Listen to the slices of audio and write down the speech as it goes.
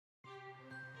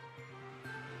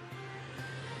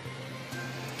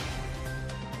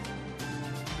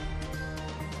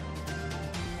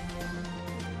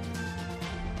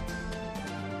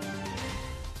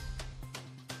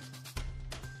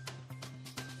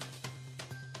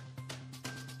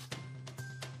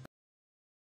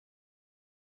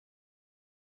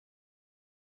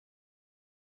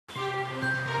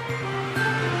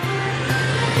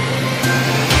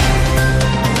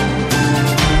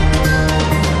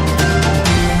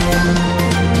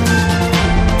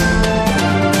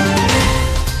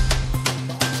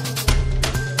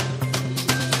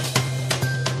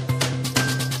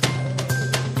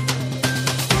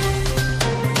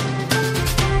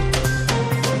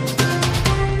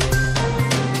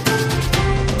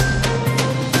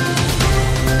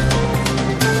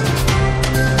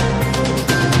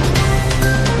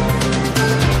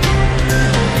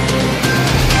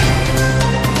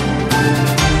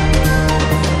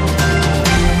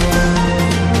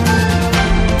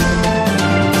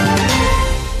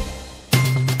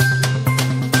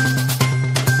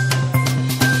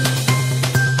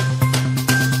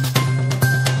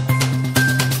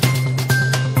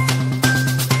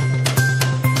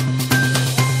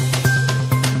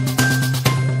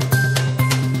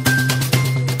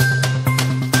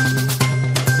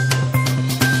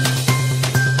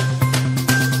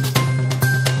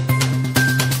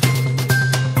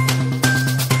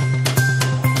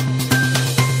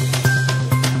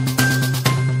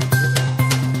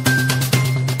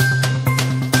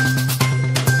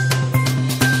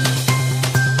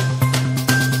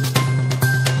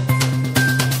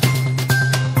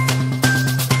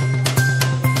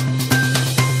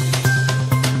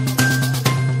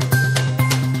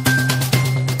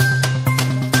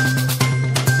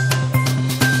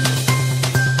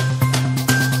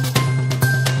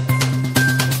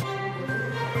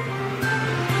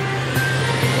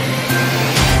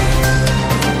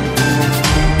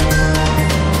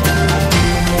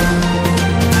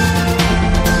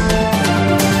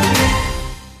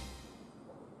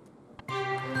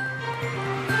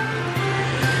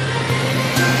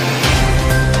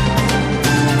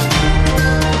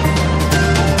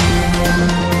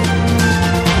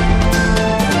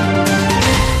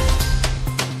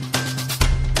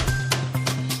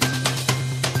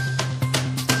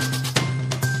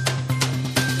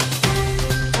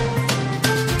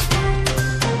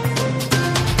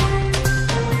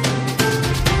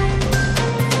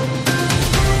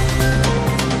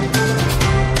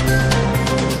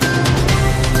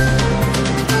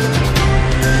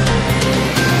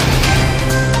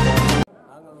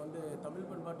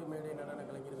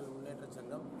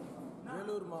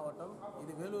வேலூர் மாவட்டம்.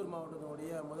 இது வேலூர்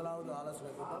மாவட்டத்தினுடைய முதலாவது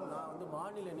ஆலோசனை கூட்டம். நான் வந்து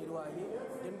மாநில நிர்வாகி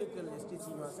திண்டுக்கல் எஸ்டி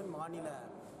சீனிவாசன், மாநில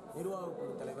நிர்வாக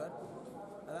குழு தலைவர்.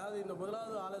 அதாவது இந்த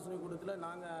முதலாவது ஆலோசனை கூட்டத்தில்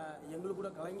நாங்கள்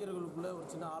எங்களுக்குள்ள கலைஞர்களுக்குள்ள ஒரு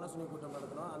சின்ன ஆலோசனை கூட்டம்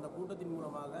நடத்தினோம். அந்த கூட்டத்தின்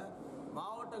மூலமாக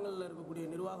மாவட்டங்களில் இருக்கக்கூடிய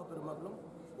நிர்வாக பெருமக்களும்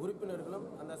உறுப்பினர்களும்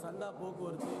அந்த சந்தா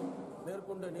போக்குவரத்து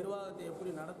மேற்கொண்ட நிர்வாகத்தை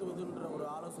எப்படி நடத்துவதுன்ற ஒரு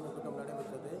ஆலோசனை கூட்டம்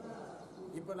நடைபெற்றது.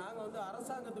 இப்போ நாங்கள் வந்து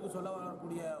அரசாங்கத்துக்கு சொல்ல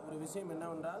வரக்கூடிய ஒரு விஷயம்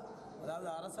என்னவென்றால், அதாவது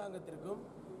அரசாங்கத்திற்கும்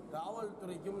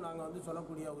காவல்துறைக்கும் நாங்கள் வந்து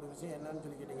சொல்லக்கூடிய ஒரு விஷயம் என்னன்னு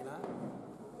சொல்லி கேட்டிங்கன்னா,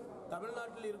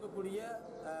 தமிழ்நாட்டில் இருக்கக்கூடிய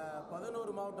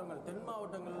 11 மாவட்டங்கள், தென்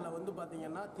மாவட்டங்களில் வந்து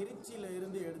பார்த்திங்கன்னா திருச்சியில்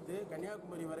இருந்து எடுத்து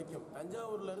கன்னியாகுமரி வரைக்கும்,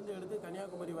 தஞ்சாவூர்லேருந்து எடுத்து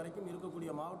கன்னியாகுமரி வரைக்கும்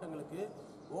இருக்கக்கூடிய மாவட்டங்களுக்கு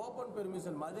ஓப்பன்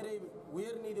பெர்மிஷன், மதுரை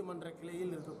உயர்நீதிமன்ற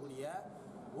கிளையில் இருக்கக்கூடிய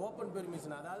ஓப்பன்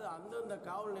பெர்மிஷன், அதாவது அந்தந்த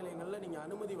காவல் நிலையங்களில் நீங்கள்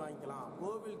அனுமதி வாங்கிக்கலாம்.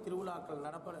 கோவில் திருவிழாக்கள்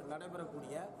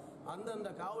நடைபெறக்கூடிய அந்தந்த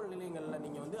காவல் நிலையங்களில்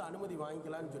நீங்கள் வந்து அனுமதி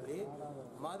வாங்கிக்கலாம்னு சொல்லி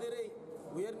மதுரை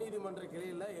உயர்நீதிமன்ற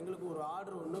கிளையில் எங்களுக்கு ஒரு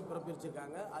ஆர்டர் ஒன்று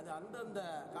பிறப்பிச்சிருக்காங்க. அது அந்தந்த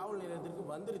காவல் நிலையத்திற்கு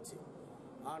வந்துருச்சு.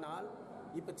 ஆனால்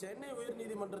இப்போ சென்னை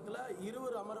உயர்நீதிமன்றத்தில்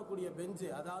 20 அமரக்கூடிய பெஞ்சு,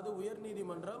 அதாவது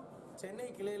உயர்நீதிமன்றம் சென்னை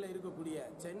கிளையில் இருக்கக்கூடிய,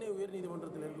 சென்னை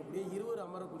உயர்நீதிமன்றத்தில் இருக்கக்கூடிய 20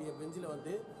 அமரக்கூடிய பெஞ்சில்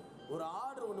வந்து ஒரு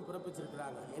ஆர்டர் ஒன்று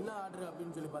பிறப்பிச்சிருக்கிறாங்க. என்ன ஆர்டர்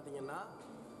அப்படின்னு சொல்லி பார்த்தீங்கன்னா,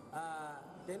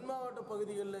 தென் மாவட்ட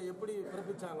பகுதிகளில் எப்படி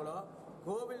பிறப்பிச்சாங்களோ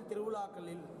கோவில்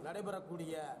திருவிழாக்களில்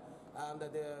நடைபெறக்கூடிய அந்த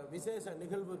விசேஷ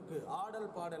நிகழ்வுக்கு,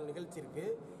 ஆடல் பாடல் நிகழ்ச்சிக்கு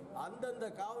அந்தந்த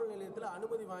காவல் நிலையத்தில்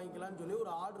அனுமதி வாங்கிக்கலாம்னு சொல்லி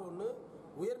ஒரு ஆர்டர் ஒன்று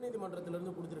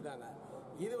உயர்நீதிமன்றத்திலிருந்து கொடுத்துருக்காங்க.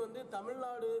 இது வந்து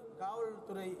தமிழ்நாடு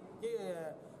காவல்துறைக்கு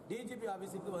டிஜிபி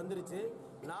ஆஃபீஸுக்கு வந்துருச்சு.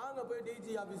 நாங்கள் போய்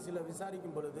டிஜி ஆஃபீஸில்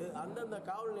விசாரிக்கும் பொழுது அந்தந்த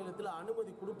காவல் நிலையத்தில்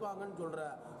அனுமதி கொடுப்பாங்கன்னு சொல்கிற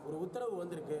ஒரு உத்தரவு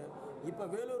வந்திருக்கு. இப்போ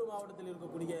வேலூர் மாவட்டத்தில்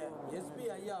இருக்கக்கூடிய எஸ்பி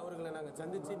ஐயா அவர்களை நாங்கள்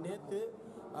சந்தித்து நேற்று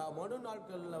மனு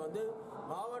நாட்களில் வந்து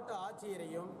மாவட்ட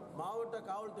ஆட்சியரையும் மாவட்ட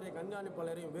காவல்துறை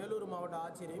கண்காணிப்பாளரையும், வேலூர் மாவட்ட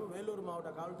ஆட்சியரையும் வேலூர்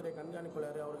மாவட்ட காவல்துறை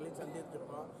கண்காணிப்பாளர் அவர்களையும்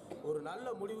சந்தித்திருக்கிறோம். ஒரு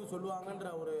நல்ல முடிவு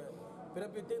சொல்லுவாங்கன்ற ஒரு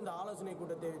பிறப்பித்து இந்த ஆலோசனை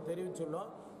கூட்டத்தை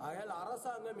தெரிவித்துள்ளோம். ஆகையால்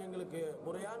அரசாங்கம் எங்களுக்கு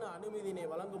முறையான அனுமதியினை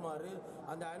வழங்குமாறு,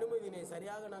 அந்த அனுமதியினை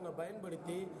சரியாக நாங்கள்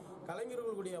பயன்படுத்தி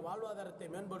கலைஞர்களுடைய வாழ்வாதாரத்தை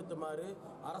மேம்படுத்துமாறு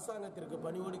அரசாங்கத்திற்கு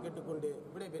பணிவோடு கேட்டுக்கொண்டு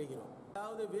விடைபெறுகிறோம்.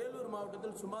 அதாவது வேலூர்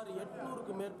மாவட்டத்தில் சுமார்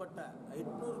 800க்கும் மேற்பட்ட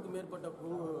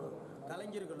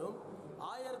கலைஞர்களும்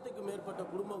 1000க்கும் மேற்பட்ட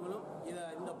குடும்பங்களும்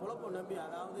இந்த பொழப்பை நம்பி,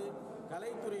 அதாவது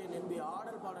கலைத்துறையை நம்பி,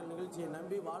 ஆடல் பாடல் நிகழ்ச்சியை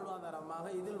நம்பி வாழ்வாதாரமாக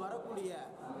இதில் வரக்கூடிய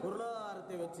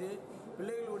பொருளாதாரத்தை வச்சு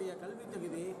பிள்ளைகளுடைய கல்வி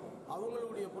தகுதி,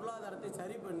 அவங்களுடைய பொருளாதாரத்தை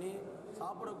சரி பண்ணி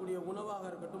சாப்பிடக்கூடிய உணவாக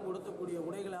இருக்கட்டும், உடுத்தக்கூடிய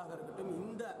உடைகளாக இருக்கட்டும்,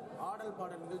 இந்த ஆடல்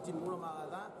பாடல் நிகழ்ச்சியின் மூலமாக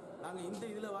தான் நாங்கள் இந்த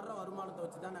இதில் வர்ற வருமானத்தை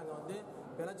வச்சு தான் நாங்கள் வந்து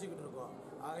பிழைச்சிக்கிட்டு இருக்கோம்.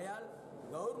 ஆகையால்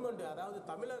கவர்மெண்ட், அதாவது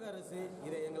தமிழக அரசு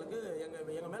இதை எங்களுக்கு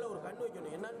எங்கள் மேலே ஒரு கண்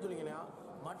வைக்கணும். என்னன்னு சொன்னீங்கன்னா,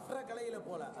 மற்ற கலைகளை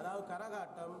போல, அதாவது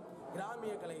கரகாட்டம்,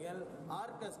 கிராமிய கலைகள்,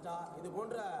 ஆர்கெஸ்ட்ரா, இது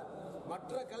போன்ற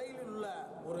மற்ற கலைகளில் உள்ள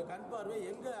ஒரு கண் பார்வை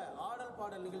எங்கள் ஆடல்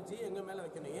பாடல் நிகழ்ச்சி எங்கள் மேலே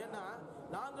வைக்கணும். ஏன்னா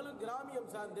நாங்களும்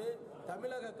கிராமியம் சார்ந்து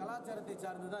தமிழக கலாச்சாரத்தை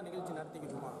சார்ந்து தான் நிகழ்ச்சி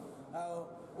நடத்திக்கிட்டோமா.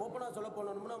 ஓப்பனாக சொல்ல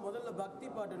போனோம்னா, முதல்ல பக்தி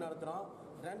பாட்டு நடத்துகிறோம்,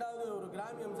 2வது ஒரு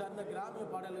கிராமியம் சார்ந்த கிராமிய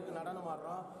பாடலுக்கு நடனம்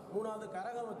ஆடுறோம், 3வது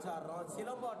கரகம் வச்சு ஆடுறோம்,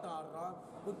 சிலம்பாட்டம் ஆடுறோம்,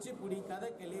 குச்சிப்புடி,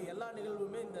 கதகளி, எல்லா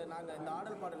நிகழ்வுமே நாங்கள் இந்த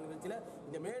ஆடல் பாடல் நிகழ்ச்சியில்,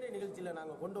 இந்த மேடை நிகழ்ச்சியில்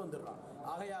நாங்கள் கொண்டு வந்துடுறோம்.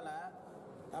 ஆகையால்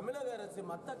தமிழக அரசு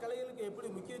மற்ற கலைகளுக்கு எப்படி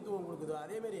முக்கியத்துவம் கொடுக்குதோ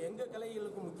அதேமாரி எங்கள்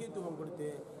கலைகளுக்கும் முக்கியத்துவம் கொடுத்து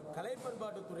கலை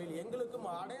பண்பாட்டுத் துறையில் எங்களுக்கும்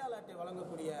அடையாள அட்டை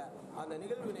வழங்கக்கூடிய அந்த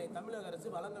நிகழ்வினை தமிழக அரசு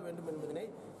வழங்க வேண்டும் என்பதனை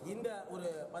இந்த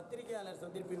ஒரு பத்திரிகையாளர்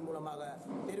சந்திப்பின் மூலமாக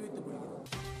தெரிவித்துக் கொள்கிறோம்.